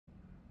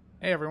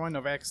Hey everyone,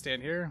 Novakistan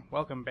here.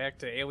 Welcome back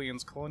to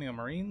Aliens Colonial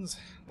Marines.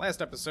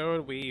 Last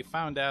episode we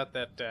found out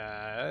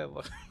that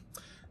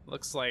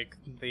looks like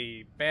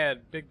the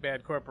big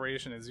bad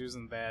corporation is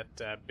using that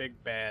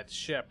big bad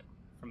ship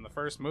from the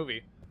first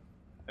movie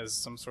as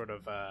some sort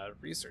of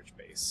research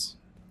base.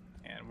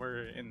 And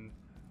we're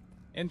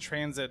in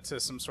transit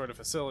to some sort of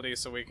facility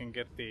so we can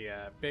get the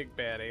big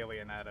bad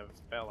alien out of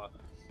Bella.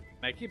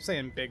 And I keep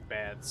saying big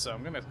bad, so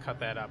I'm going to cut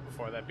that out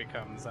before that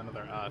becomes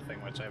another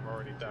thing, which I've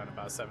already done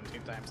about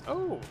 17 times.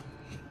 Oh!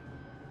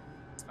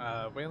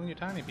 Wailing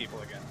Yutani people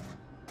again.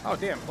 Oh,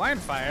 damn, blind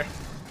fire!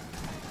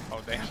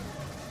 Oh, damn.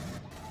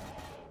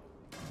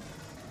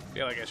 I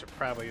feel like I should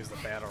probably use the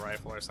battle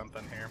rifle or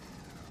something here.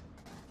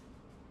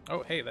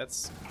 Oh, hey,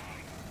 that's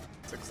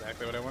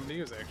exactly what I wanted to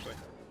use, actually.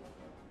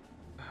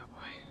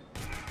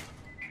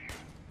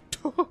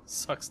 Oh, boy.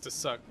 Sucks to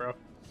suck, bro.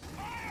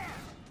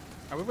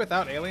 Are we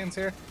without aliens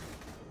here?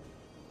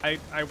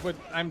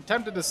 I'm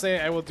tempted to say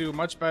I will do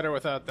much better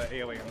without the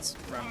aliens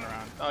running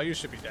around. Oh, you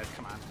should be dead,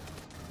 come on.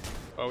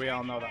 Well, we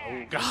all know that.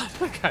 Oh, God.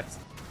 Guys,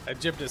 I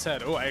jibbed his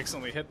head. Oh, I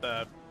accidentally hit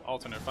the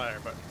alternate fire,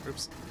 but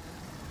oops.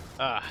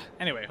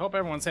 Anyway, hope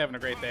everyone's having a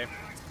great day.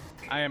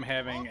 I am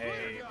having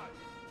a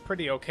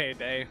pretty okay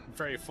day. I'm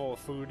very full of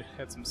food.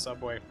 Had some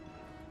Subway.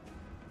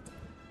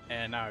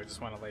 And now I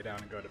just want to lay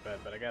down and go to bed,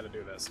 but I gotta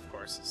do this, of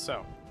course.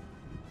 So,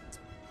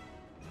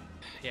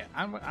 yeah,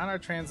 on our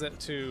transit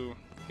to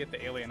get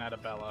the alien out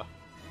of Bella.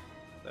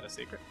 Is that a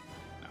secret?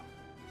 No.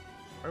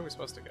 Where are we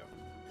supposed to go?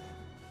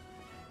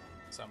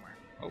 Somewhere.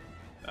 Oh,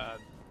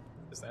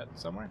 is that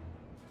somewhere?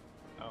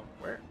 Oh,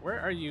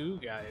 where are you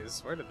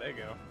guys? Where did they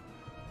go?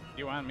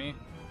 You on me?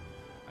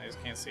 I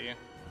just can't see you.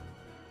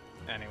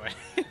 Anyway,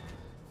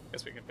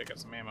 guess we can pick up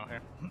some ammo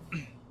here.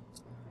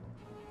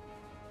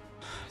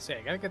 So yeah,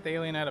 I gotta get the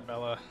alien out of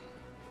Bella.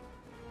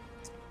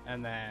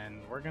 And then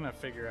we're gonna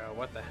figure out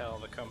what the hell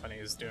the company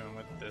is doing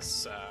with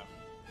this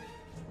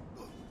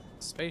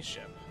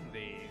spaceship,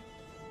 the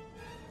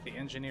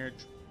engineered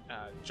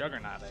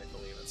Juggernaut, I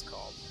believe it's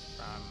called,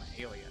 from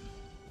Alien.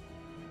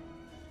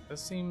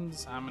 This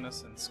seems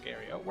ominous and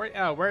scary. Oh,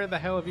 where the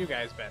hell have you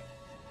guys been?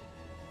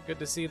 Good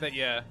to see that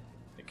you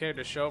cared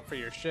to show up for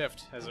your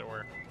shift, as it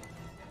were.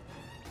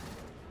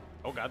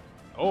 Oh God!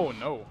 Oh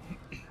no!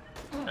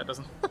 That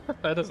doesn't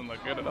that doesn't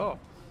look good at all.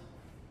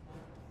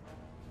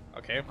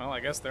 Okay, well I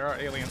guess there are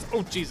aliens.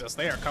 Oh Jesus,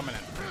 they are coming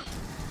in.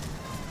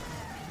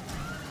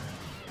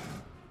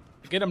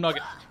 Get him,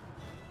 Nugget.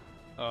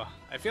 Oh,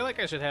 I feel like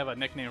I should have a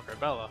nickname for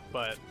Bella,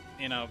 but,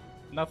 you know,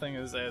 nothing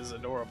is as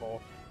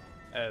adorable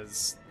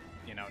as,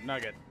 you know,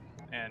 Nugget.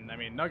 And, I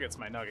mean, Nugget's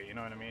my Nugget, you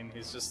know what I mean?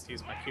 He's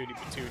my cutie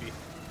patootie.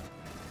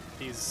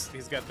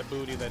 He's got the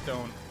booty that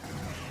don't...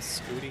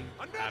 Scooty?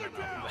 I don't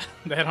know.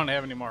 They don't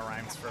have any more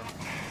rhymes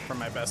from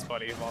my best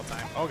buddy of all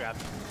time. Oh, God.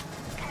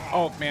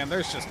 Oh, man,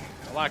 there's just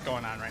a lot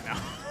going on right now.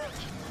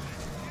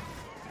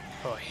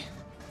 Boy.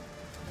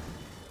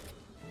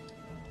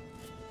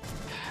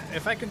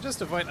 If I can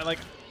just avoid, like,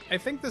 I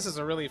think this is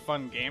a really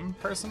fun game,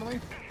 personally.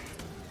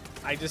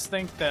 I just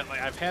think that,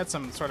 like, I've had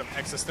some sort of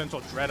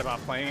existential dread about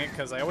playing it,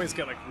 because I always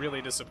get, like,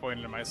 really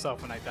disappointed in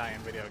myself when I die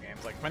in video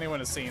games. Like, if anyone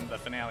has seen the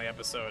finale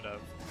episode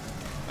of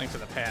Link to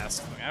the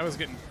Past, like, I was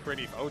getting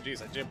pretty, oh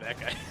jeez, I jibbed that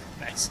guy.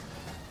 Nice.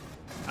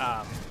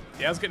 Yeah,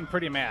 I was getting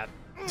pretty mad,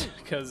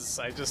 because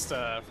I just,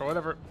 for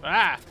whatever,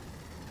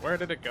 where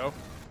did it go?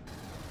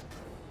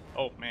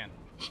 Oh, man.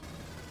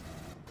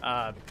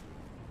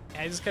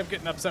 I just kept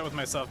getting upset with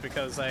myself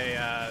because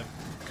I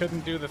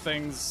couldn't do the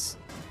things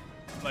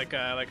like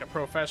a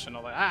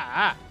professional.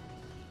 Like,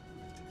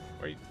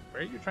 Where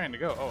are you trying to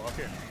go? Oh, up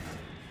here.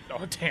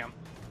 Oh, damn.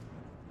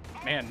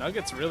 Man,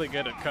 Nugget's really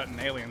good at cutting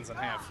aliens in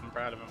half. I'm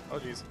proud of him. Oh,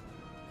 jeez.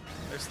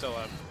 They're still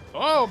up.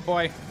 Oh,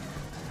 boy.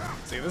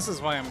 See, this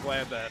is why I'm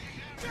glad that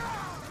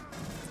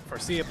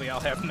foreseeably I'll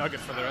have Nugget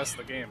for the rest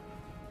of the game.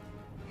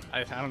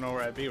 I don't know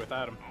where I'd be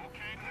without him.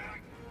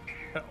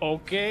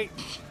 Okay.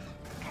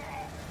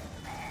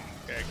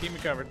 Okay, keep me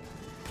covered.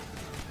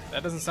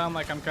 That doesn't sound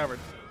like I'm covered.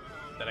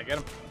 Did I get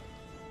him?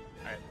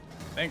 Alright.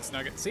 Thanks,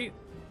 Nugget. See?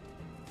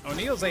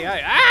 O'Neill's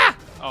AI. Ah!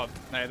 Oh,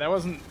 no, that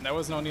wasn't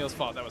O'Neill's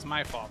fault. That was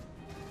my fault.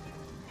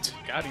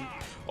 Got him.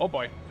 Oh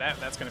boy,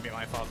 that's gonna be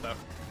my fault though.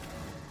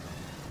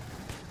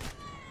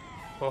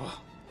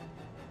 Oh.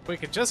 If we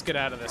could just get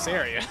out of this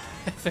area,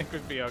 I think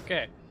we'd be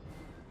okay.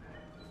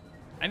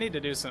 I need to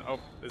do some. Oh,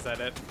 is that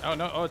it? Oh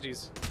no, oh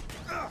jeez.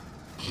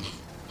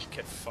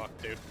 Get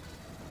fucked, dude.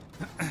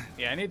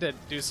 Yeah, I need to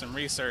do some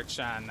research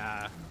on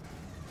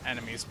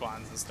enemy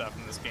spawns and stuff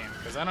in this game,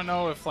 because I don't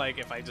know if, like,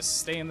 if I just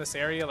stay in this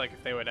area, like,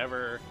 if they would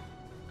ever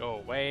go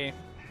away.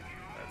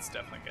 Let's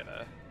definitely get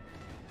a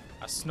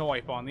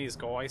snipe on these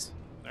guys.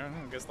 I don't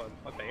know, I guess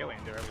let the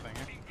alien do everything,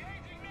 eh?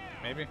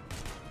 Maybe.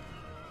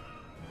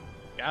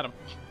 Got him.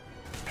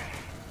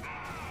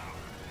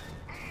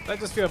 I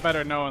just feel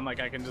better knowing, like,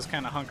 I can just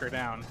kind of hunker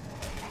down.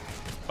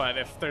 But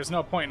if there's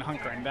no point in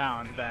hunkering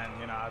down, then,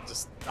 you know,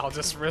 I'll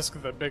just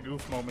risk the big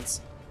oof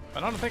moments.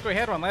 But I don't think we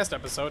had one last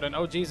episode, and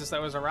oh Jesus,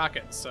 that was a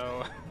rocket,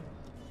 so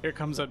here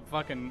comes a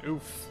fucking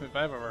oof, if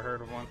I've ever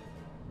heard of one.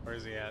 Where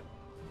is he at?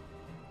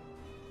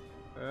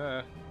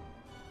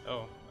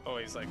 Oh,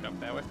 he's like up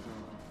that way.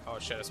 Oh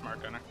shit, a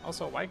smart gunner.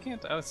 Also, why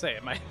can't I say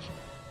it?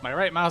 My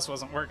right mouse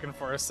wasn't working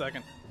for a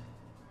second.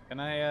 Can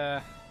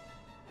I,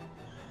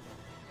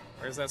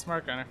 where's that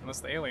smart gunner?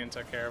 Unless the alien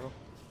took care of him.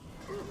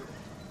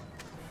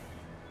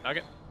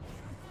 Nugget.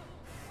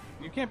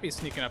 You can't be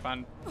sneaking up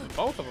on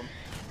both of them.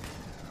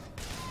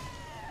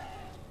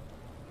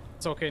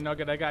 It's okay,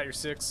 Nugget. I got your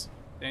 6,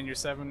 and your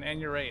 7, and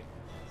your 8.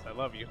 I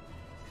love you.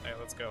 Alright,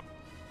 let's go.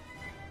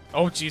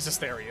 Oh, Jesus,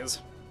 there he is.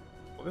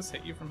 Will this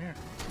hit you from here?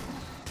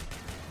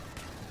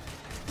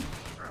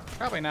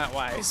 Probably not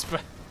wise,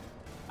 but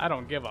I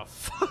don't give a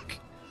fuck.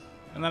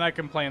 And then I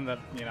complain that,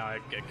 you know, I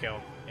get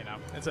killed. You know,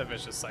 it's a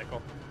vicious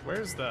cycle.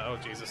 Where's the... Oh,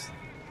 Jesus.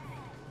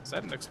 Is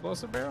that an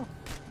explosive barrel?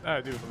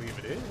 I do believe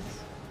it is.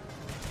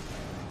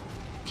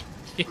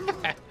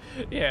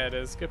 Yeah, it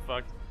is. Get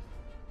fucked.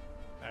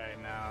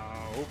 Alright, now...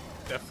 Oop,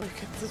 definitely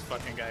get this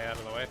fucking guy out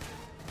of the way.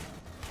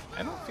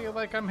 I don't feel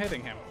like I'm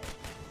hitting him.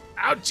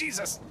 Ow,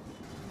 Jesus!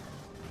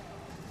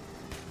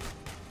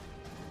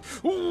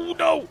 Ooh,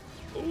 no!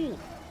 Ooh!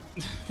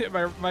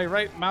 my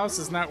right mouse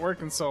is not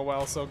working so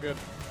well, so good.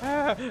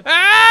 Ah!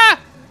 Ah!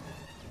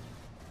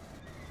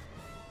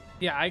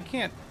 Yeah, I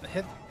can't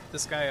hit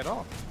this guy at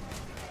all.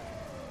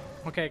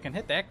 Okay, I can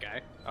hit that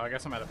guy. Oh, I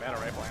guess I'm out of battle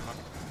rifle ammo.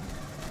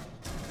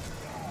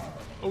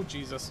 Oh,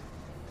 Jesus.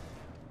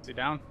 Is he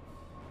down?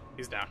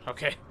 He's down.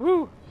 Okay.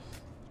 Woo!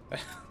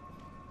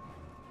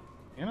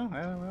 You know,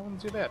 that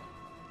wasn't too bad.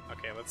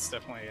 Okay, let's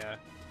definitely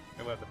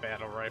reload the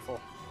battle rifle.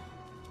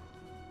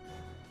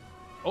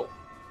 Oh!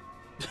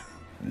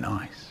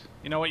 Nice.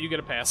 You know what? You get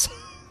a pass.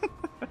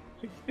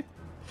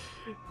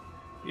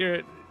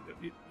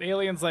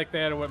 Aliens like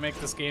that are what make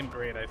this game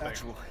great, I think.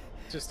 Actual.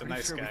 Just a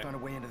nice sure guy. We found a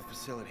way into the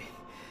facility.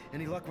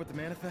 Any luck with the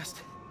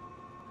manifest?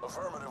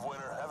 Affirmative,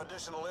 Winter. Have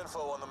additional info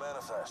on the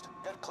manifest.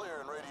 Get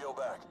clear and radio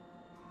back.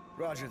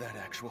 Roger that,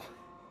 Actual.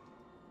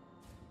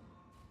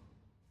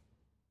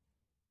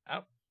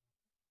 Oh.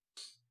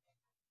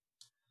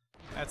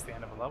 That's the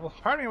end of a level.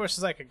 Part of me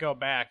wishes I could go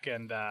back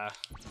and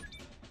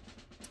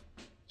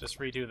just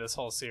redo this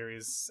whole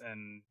series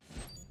and...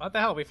 What the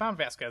hell? We found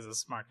Vasquez's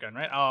smart gun,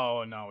 right?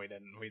 Oh, no, we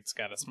didn't. We just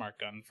got a smart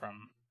gun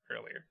from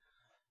earlier.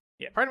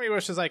 Yeah, part of me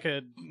wishes I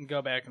could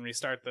go back and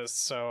restart this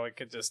so I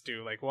could just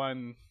do, like,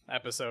 one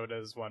episode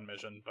as one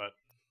mission, but...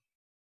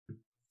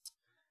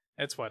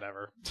 It's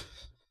whatever.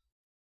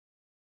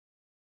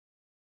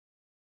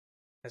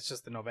 It's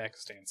just the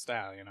Novakistan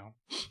style, you know?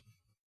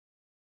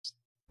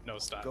 No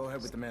style. Go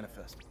ahead with the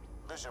manifest.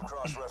 Bishop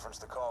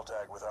cross-referenced the call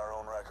tag with our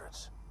own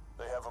records.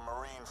 They have a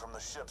Marine from the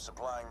ship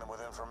supplying them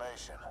with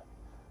information.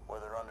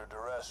 Whether under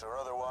duress or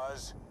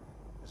otherwise,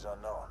 is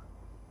unknown.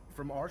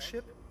 From our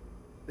ship?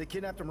 They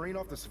kidnapped a Marine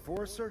off the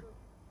Sephora, sir?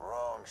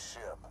 Wrong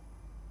ship.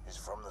 He's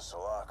from the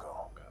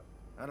Sulaco.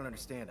 I don't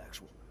understand,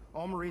 Actual.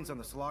 All Marines on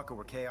the Sulaco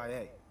were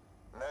KIA.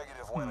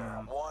 Negative, Winter.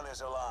 One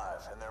is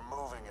alive, and they're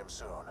moving him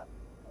soon.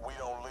 We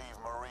don't leave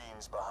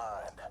Marines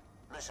behind.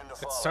 Mission to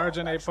follow. It's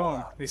Sergeant A. Actual Pone.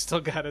 out. He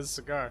still got his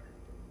cigar.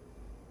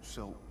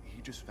 So,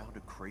 he just found a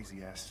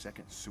crazy-ass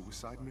second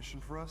suicide mission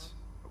for us?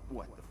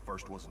 What, the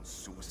first wasn't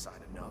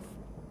suicide enough?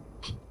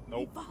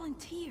 Nope. We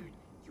volunteered.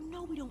 You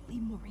know we don't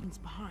leave Marines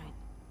behind.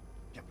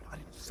 Yeah, but I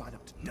didn't sign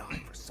up to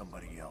die for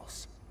somebody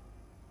else.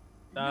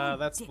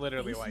 That's Dick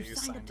literally face, why you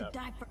signed to up.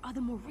 die for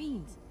other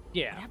Marines.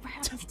 Yeah. Whatever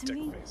happens to Dick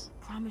me, face.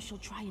 promise you'll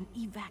try and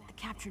evac the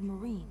captured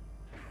Marine.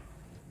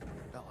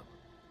 Bella,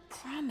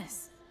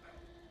 Promise.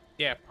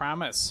 Yeah,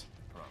 promise.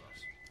 promise.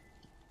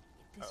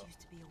 If this used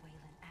to be a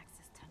Wayland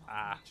access tunnel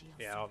Ah, from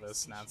the yeah, GL all this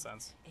station,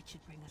 nonsense. It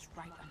should bring us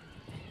right under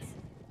the fence.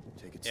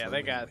 Take it Yeah,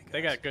 slowly,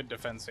 they got good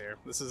defense here.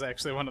 This is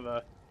actually one of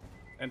the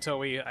until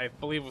we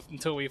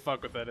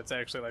fuck with it, it's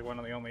actually like one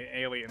of the only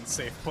alien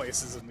safe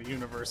places in the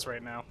universe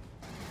right now.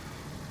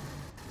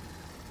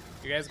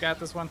 You guys got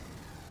this one?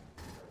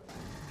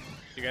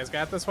 You guys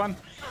got this one?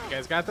 You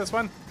guys got this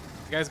one?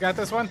 You guys got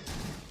this one?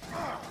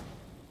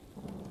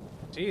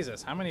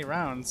 Jesus, how many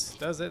rounds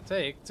does it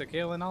take to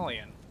kill an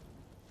alien?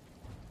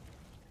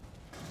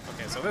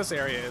 Okay, so this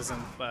area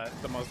isn't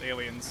the most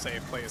alien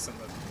safe place in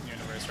the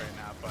universe right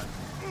now, but...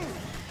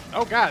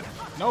 Oh god!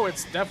 No,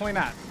 it's definitely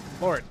not.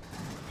 Lord.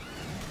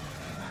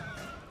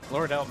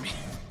 Lord help me.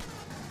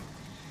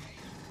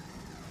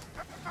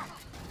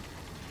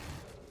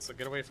 So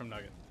get away from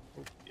Nugget.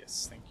 Oh,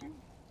 yes, thank you.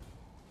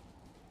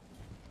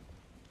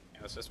 Yeah,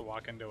 let's just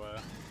walk into a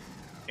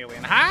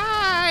alien.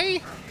 Hi!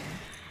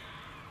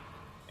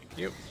 Thank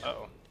you.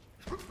 Uh-oh.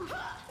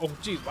 Oh,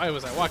 geez, why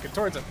was I walking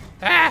towards him?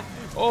 Ah!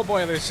 Oh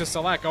boy, there's just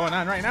a lot going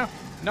on right now.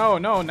 No,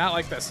 no, not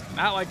like this.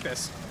 Not like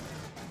this.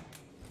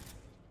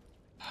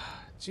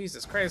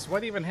 Jesus Christ,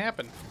 what even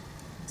happened?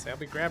 See, I'll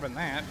be grabbing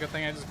that. Good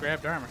thing I just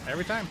grabbed armor.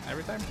 Every time,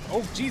 every time. Oh,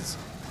 jeez.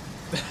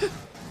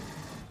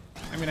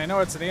 I mean, I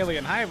know it's an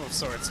alien hive of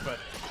sorts, but...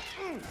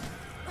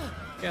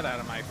 Get out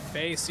of my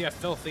face, you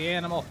filthy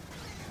animal.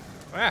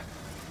 Ah!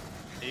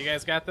 You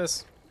guys got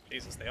this?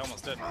 Jesus, they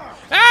almost did.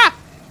 Ah!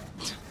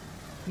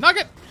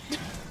 Nugget!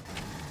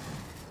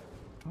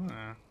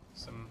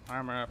 Some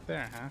armor up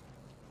there, huh?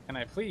 Can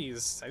I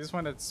please? I just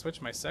want to switch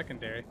my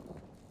secondary.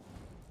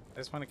 I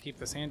just want to keep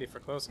this handy for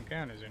close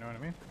encounters, you know what I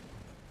mean?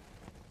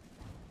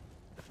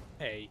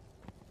 Hey.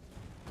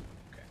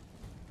 Okay.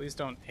 Please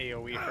don't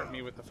AoE hurt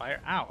me with the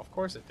fire. Ow, of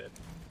course it did.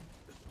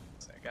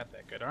 So I got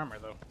that good armor,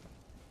 though.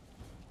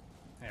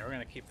 Hey, we're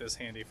gonna keep this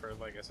handy for,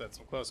 like I said,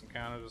 some close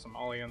encounters with some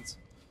aliens.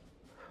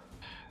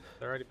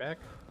 They're already back?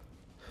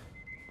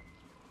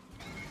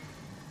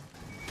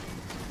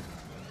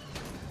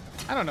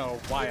 I don't know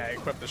why I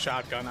equipped the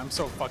shotgun. I'm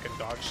so fucking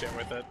dog shit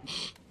with it.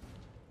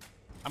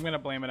 I'm gonna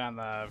blame it on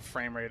the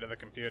frame rate of the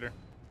computer,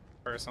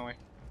 personally.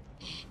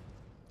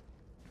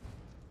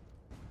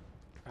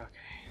 Okay.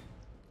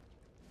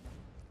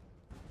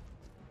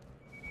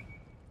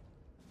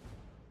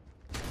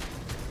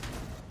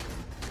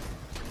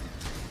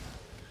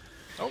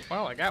 Oh,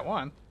 well, I got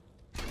one.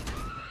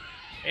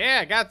 Yeah,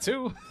 I got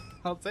two.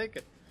 I'll take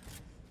it.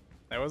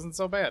 That wasn't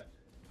so bad.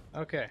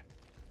 Okay.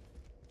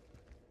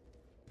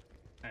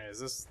 Alright, is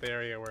this the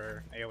area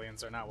where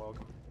aliens are not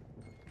welcome?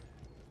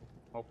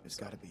 Oh, There's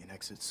got to be an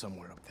exit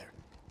somewhere up there.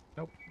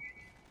 nope.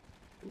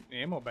 Ooh,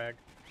 ammo bag.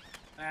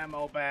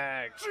 Ammo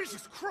bag.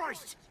 Jesus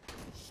Christ!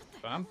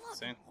 That's what I'm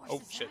saying.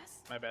 Oh shit,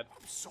 my bad.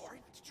 I'm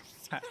sorry. Did you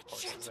see Ha, that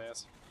horse's shit?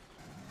 ass.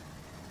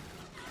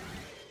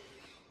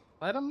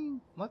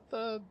 Let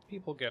the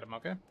people get him,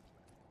 okay?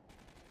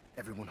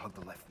 Everyone hug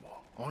the left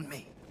wall. On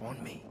me.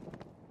 On me.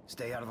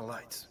 Stay out of the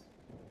lights.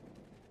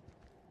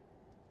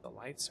 The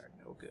lights are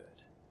no good.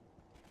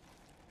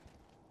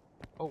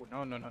 Oh,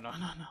 no, no, no, no,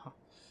 no, no.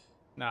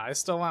 No, I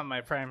still want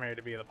my primary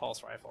to be the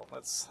pulse rifle.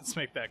 Let's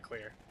make that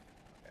clear.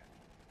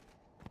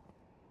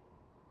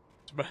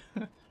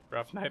 Okay.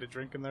 Rough night of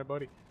drinking there,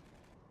 buddy.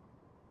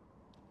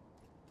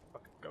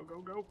 Fucking go, go,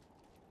 go.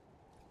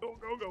 Go,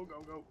 go, go,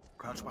 go, go.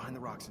 Crouch behind the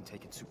rocks and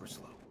take it super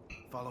slow.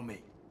 Follow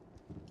me.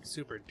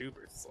 Super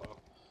duper slow.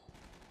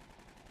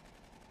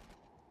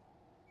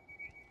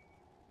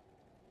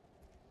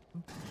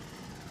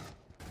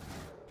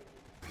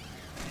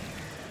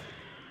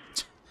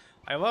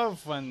 I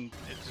love when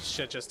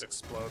shit just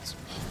explodes.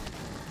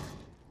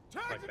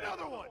 Like that.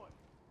 Another one!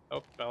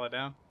 Oh, Bella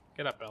down.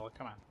 Get up, Bella.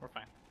 Come on. We're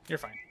fine. You're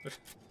fine.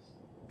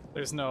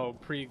 There's no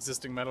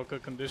pre-existing medical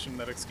condition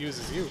that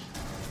excuses you.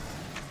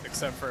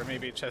 Except for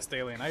maybe chest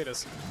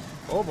alienitis.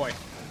 Oh boy.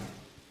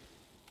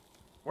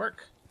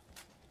 Work.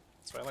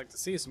 That's what I like to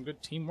see, some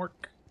good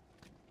teamwork.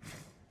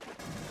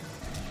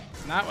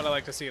 Not what I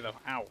like to see, though.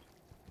 Ow.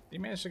 Did you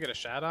manage to get a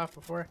shot off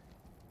before?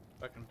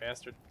 Fucking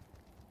bastard.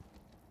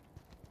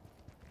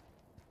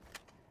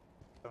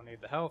 Don't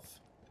need the health.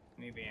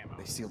 Need the ammo.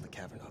 They sealed the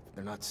cavern up.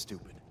 They're not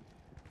stupid.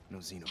 No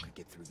Xeno could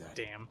get through that.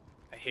 Damn.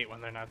 I hate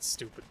when they're not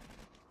stupid.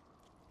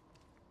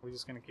 Are we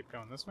just gonna keep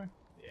going this way?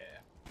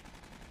 Yeah.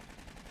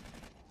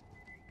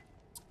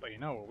 But you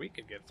know what we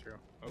could get through?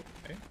 Oh,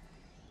 hey.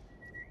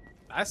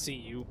 I see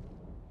you.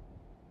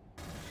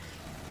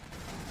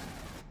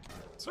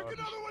 So, Took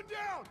another one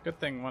down! good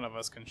thing one of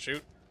us can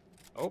shoot.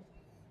 Oh,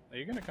 are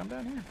you gonna come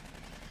down here?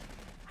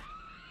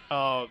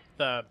 Oh,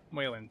 the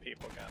Wayland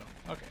people got him.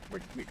 Okay, we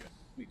good.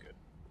 We good.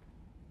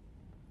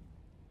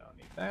 Don't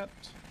need that.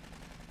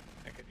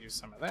 I could use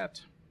some of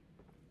that.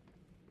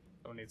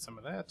 Don't need some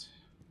of that.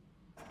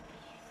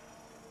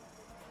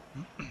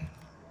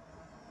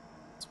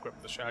 Let's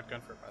equip the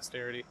shotgun for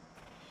posterity.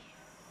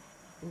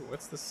 Ooh,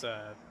 what's this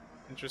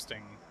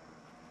interesting...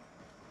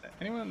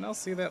 Anyone else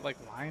see that, like,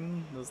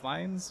 line? Those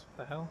lines?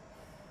 What the hell?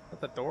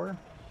 At the door? Or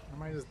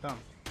am I just dumb?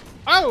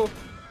 Oh!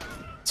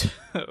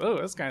 Oh,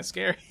 that's kind of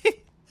scary.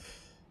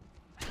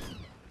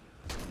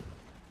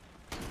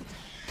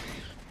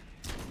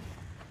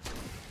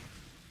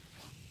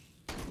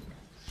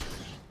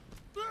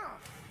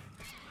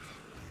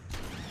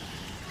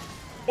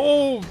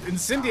 Oh,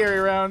 incendiary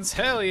rounds.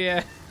 Hell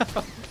yeah.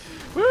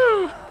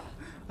 Woo!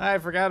 I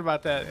forgot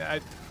about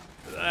that.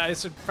 I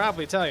should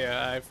probably tell you,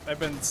 I've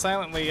been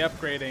silently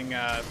upgrading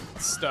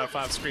stuff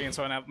off screen,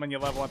 so when you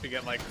level up you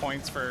get like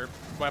points for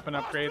weapon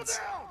upgrades.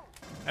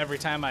 Every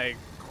time I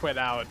quit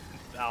out,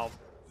 I'll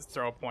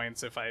throw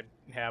points if I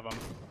have them.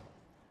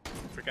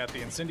 Forgot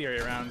the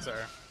incendiary rounds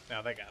are...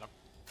 No, they got them.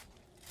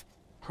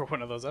 For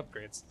one of those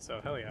upgrades,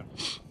 so hell yeah.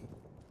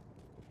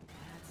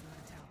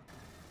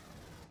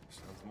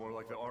 Sounds more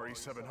like the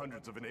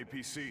RE-700s of an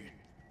APC.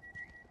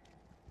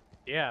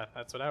 Yeah,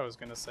 that's what I was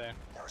gonna say.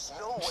 There's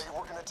no way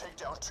we're gonna take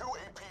down 2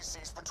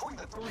 APCs between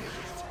the 3 of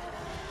us.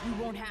 You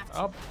won't have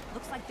to. Oh.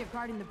 Looks like they're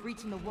guarding the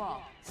breach in the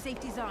wall.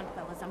 Safety's on,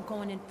 fellas. I'm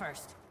going in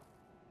first.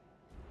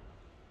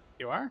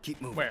 You are? Keep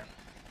moving. Where?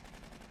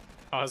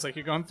 Oh, I was like,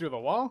 you're going through the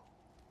wall?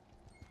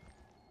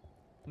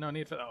 No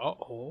need for that. Oh,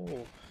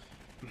 oh.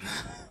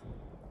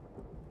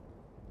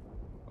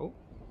 Oh.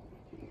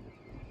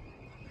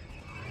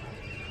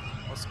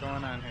 What's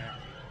going on here?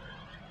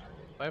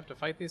 Do I have to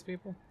fight these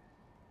people?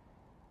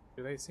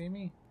 Do they see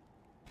me?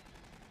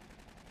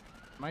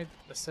 Am I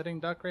the sitting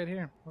duck right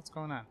here? What's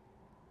going on?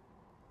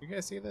 You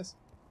guys see this?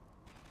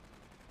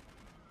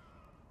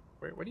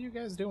 Wait, what are you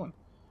guys doing?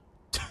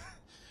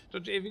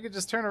 If you could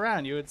just turn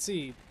around, you would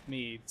see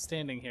me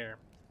standing here.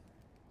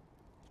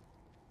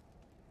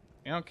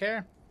 You don't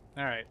care?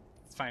 Alright,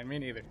 it's fine, me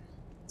neither.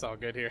 It's all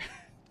good here.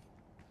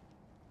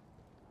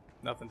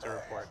 Nothing to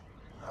report.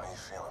 How you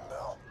feeling,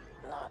 Belle?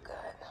 Not good.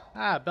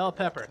 Ah, Bell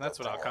Pepper. That's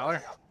what I'll call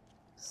her.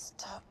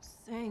 Stop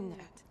saying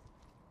that.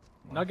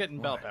 Nugget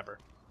and Bell Pepper.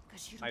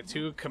 'Cause you My don't two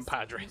know what this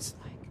compadres. feels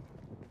like.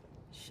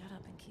 Shut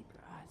up and keep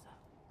your eyes up.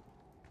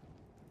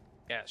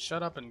 Yeah,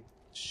 shut up and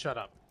shut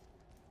up.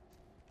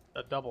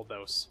 A double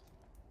dose.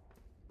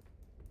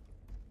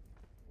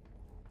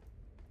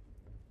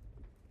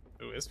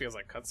 Ooh, this feels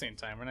like cutscene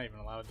time. We're not even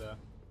allowed to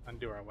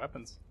undo our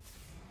weapons.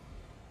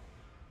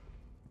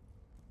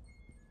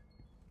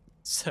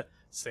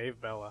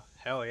 Save Bella.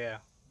 Hell yeah.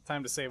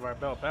 Time to save our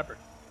Bell Pepper.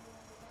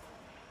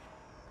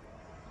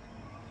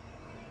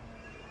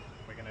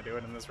 We're gonna do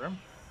it in this room?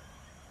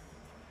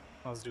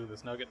 Let's do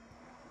this, Nugget.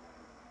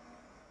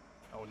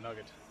 Oh,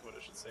 Nugget is what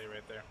it should say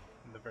right there.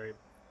 In the very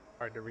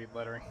hard to read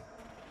lettering.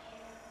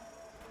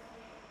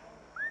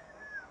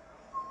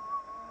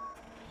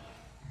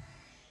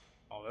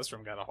 Oh, this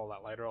room got a whole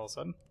lot lighter all of a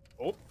sudden.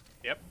 Oh,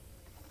 yep.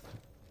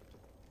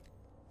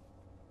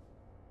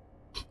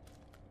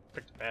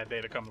 Picked a bad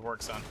day to come to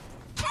work, son.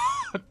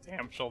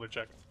 Damn, shoulder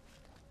check.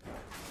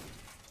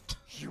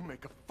 You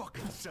make a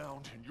fucking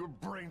sound, and your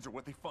brains are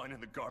what they find in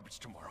the garbage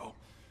tomorrow.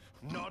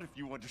 Not if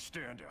you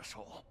understand,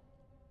 asshole.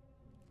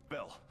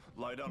 Belle,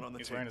 lie down on the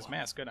He's table. wearing his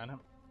mask. Good on him.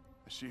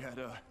 She had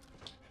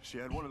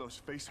one of those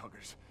face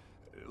huggers.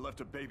 Left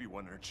a baby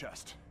one in her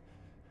chest.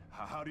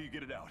 How do you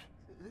get it out?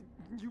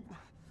 You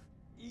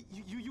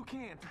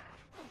can't.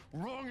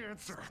 Wrong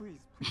answer. Please.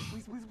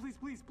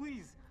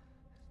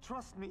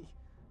 Trust me.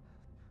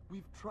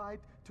 We've tried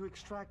to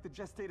extract the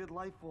gestated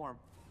life form.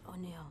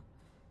 O'Neill,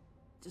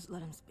 just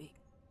let him speak.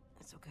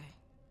 It's okay.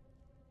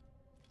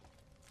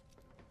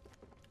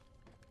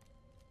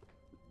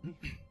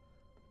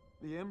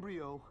 The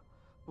embryo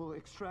will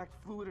extract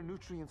fluid and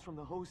nutrients from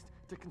the host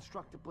to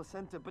construct a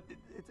placenta, but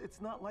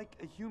it's not like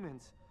a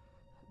human's.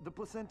 The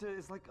placenta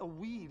is like a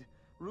weed,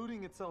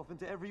 rooting itself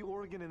into every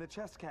organ in the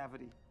chest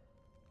cavity.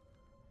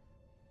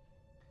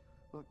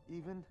 Look,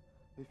 even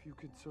if you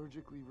could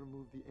surgically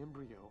remove the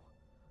embryo,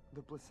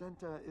 the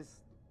placenta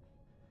it's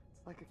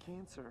like a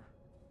cancer.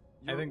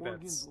 Your I think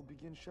organs that's... will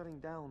begin shutting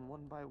down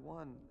one by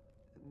one,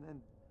 and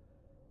then...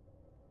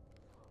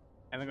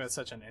 I think that's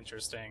such an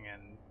interesting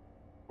and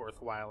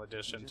worthwhile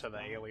addition to the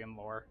alien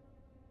lore.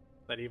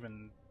 That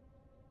even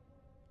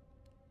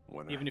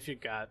if you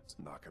got...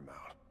 Knock him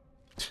out.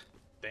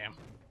 Damn.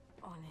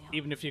 O'Neill.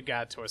 Even if you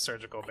got to a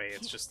surgical bay,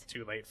 it's just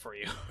too late for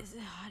you. Is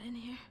it hot in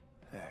here?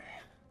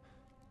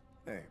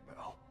 Hey,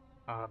 Belle.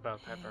 Bell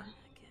Pepper.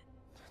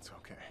 It's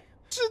okay.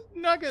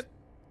 Nugget!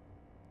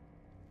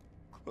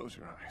 Close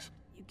your eyes.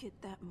 You get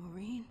that,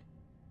 Marine?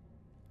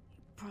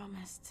 You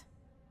promised.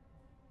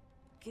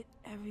 Get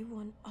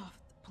everyone off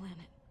the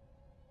planet.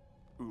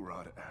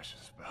 Hoorah to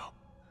ashes, Belle.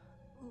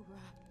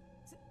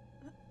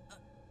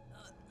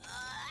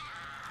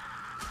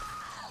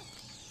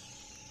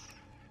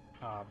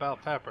 Bell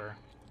Pepper.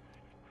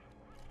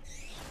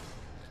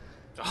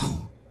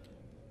 Oh.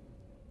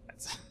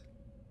 That's...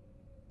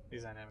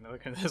 He's not having to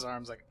look at his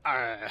arms like,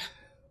 ah.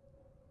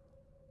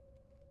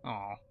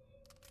 Aw.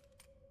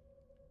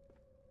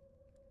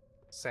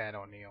 Sad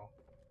O'Neill.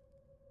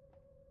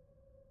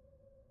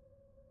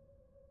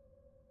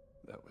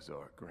 That was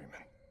our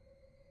agreement.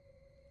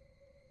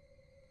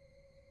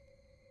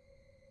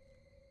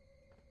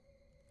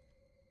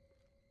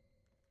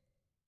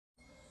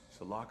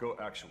 Sulaco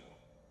Actual.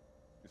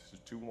 This is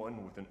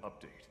 2-1 with an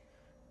update.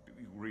 Do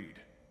you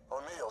read?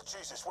 O'Neill,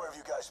 Jesus, where have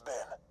you guys been?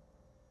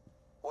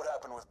 What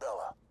happened with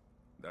Bella?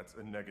 That's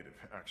a negative,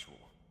 Actual.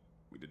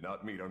 We did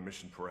not meet our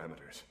mission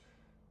parameters.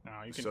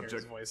 Oh, you can hear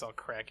his voice all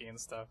cracky and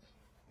stuff.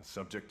 The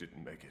subject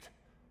didn't make it.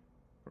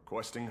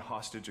 Requesting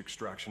hostage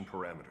extraction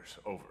parameters.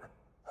 Over.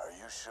 Are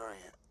you sure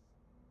you...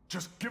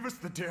 Just give us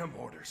the damn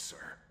orders,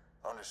 sir.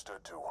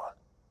 Understood, 2-1.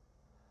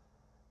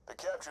 The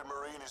captured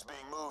Marine is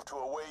being moved to a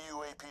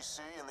Wayu APC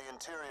in the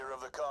interior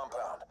of the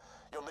compound.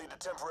 You'll need to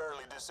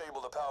temporarily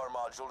disable the power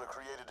module to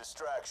create a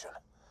distraction.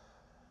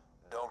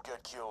 Don't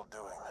get killed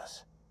doing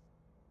this.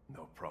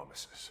 No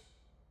promises.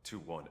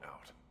 2-1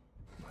 out.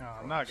 My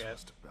Oh, promise Nugget.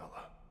 was to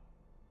Bella.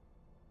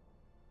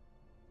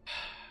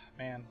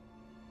 Man.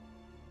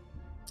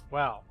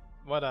 Wow.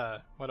 What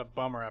a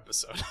bummer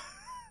episode.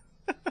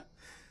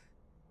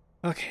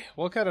 Okay,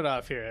 we'll cut it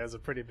off here. It has a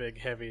pretty big,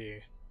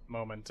 heavy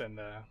moment in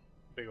the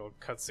big old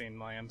cutscene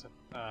land.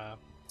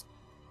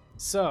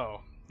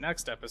 So,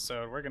 next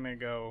episode, we're gonna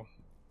go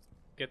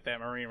get that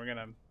Marine. We're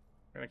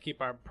gonna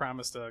keep our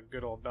promise to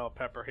good old Bell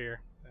Pepper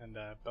here, and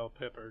Bell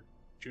Pepper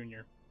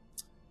Jr.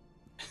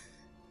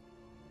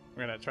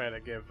 We're gonna try to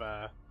give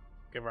our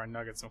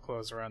Nugget some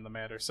closure on the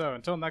matter. So,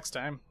 until next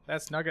time,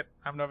 that's Nugget.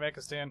 I'm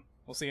Novakistan.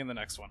 We'll see you in the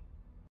next one.